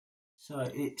So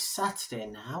it's Saturday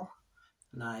now,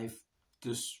 and I've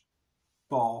just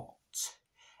bought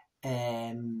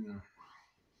The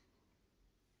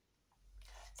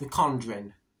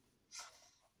Conjuring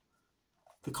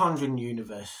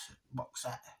universe box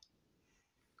set,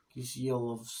 because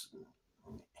you'll have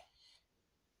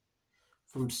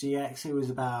from CX. It was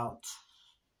about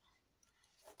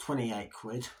 28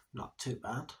 quid, not too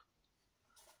bad.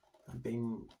 I've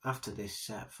been after this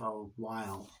set for a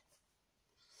while.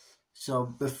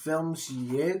 So the films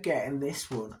you get in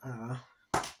this one are,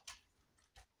 I'm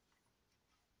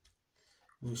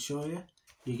going to show you.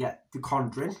 You get The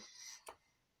Conjuring,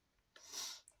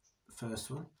 the first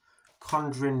one,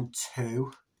 Conjuring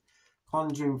 2,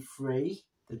 Conjuring 3,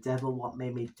 The Devil What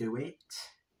Made Me Do It,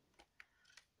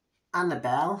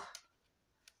 Annabelle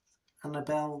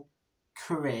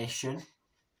Creation,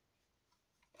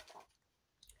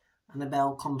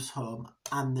 Annabelle Comes Home,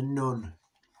 and The Nun.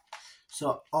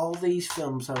 So all these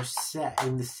films are set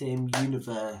in the same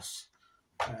universe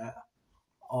where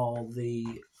all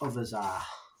the others are.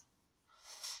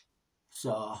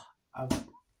 So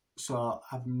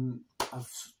I'm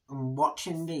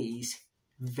watching these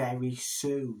very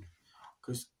soon,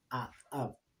 because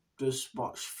I've just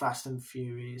watched Fast and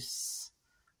Furious.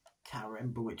 Can't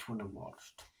remember which one I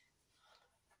watched,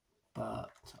 but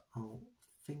I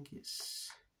think it's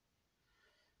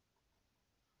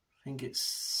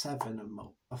 7 of them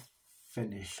I've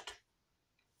finished.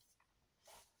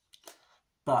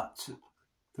 But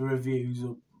the reviews,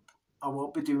 I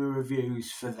won't be doing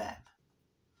reviews for them,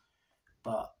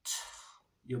 but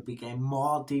you'll be getting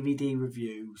more DVD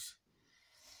reviews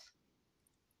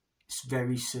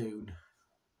very soon.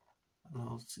 And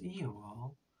I'll see you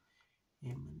all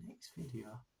in my next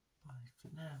video. Bye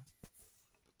for now.